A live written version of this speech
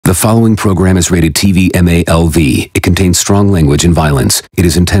following program is rated TV MALV. It contains strong language and violence. It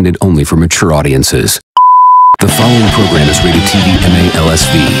is intended only for mature audiences. The following program is rated TV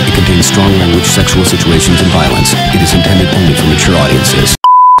MALSV. It contains strong language, sexual situations, and violence. It is intended only for mature audiences.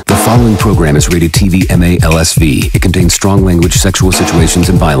 The following program is rated TV MALSV. It contains strong language, sexual situations,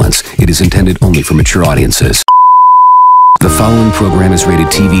 and violence. It is intended only for mature audiences. The following program is rated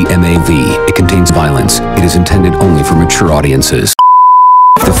TV MAV. It contains violence. It is intended only for mature audiences.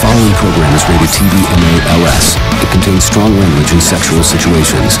 The following program is rated TV MALS. It contains strong language and sexual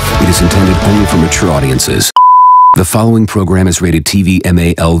situations. It is intended only for mature audiences. The following program is rated TV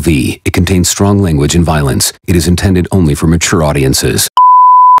MALV. It contains strong language and violence. It is intended only for mature audiences.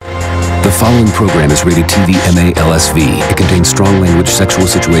 The following program is rated TV MALSV. It contains strong language, sexual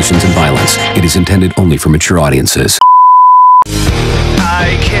situations, and violence. It is intended only for mature audiences.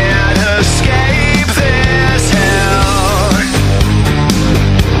 I can't escape this hell.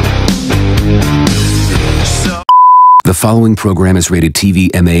 The following program is rated TV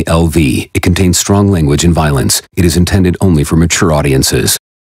MALV. It contains strong language and violence. It is intended only for mature audiences.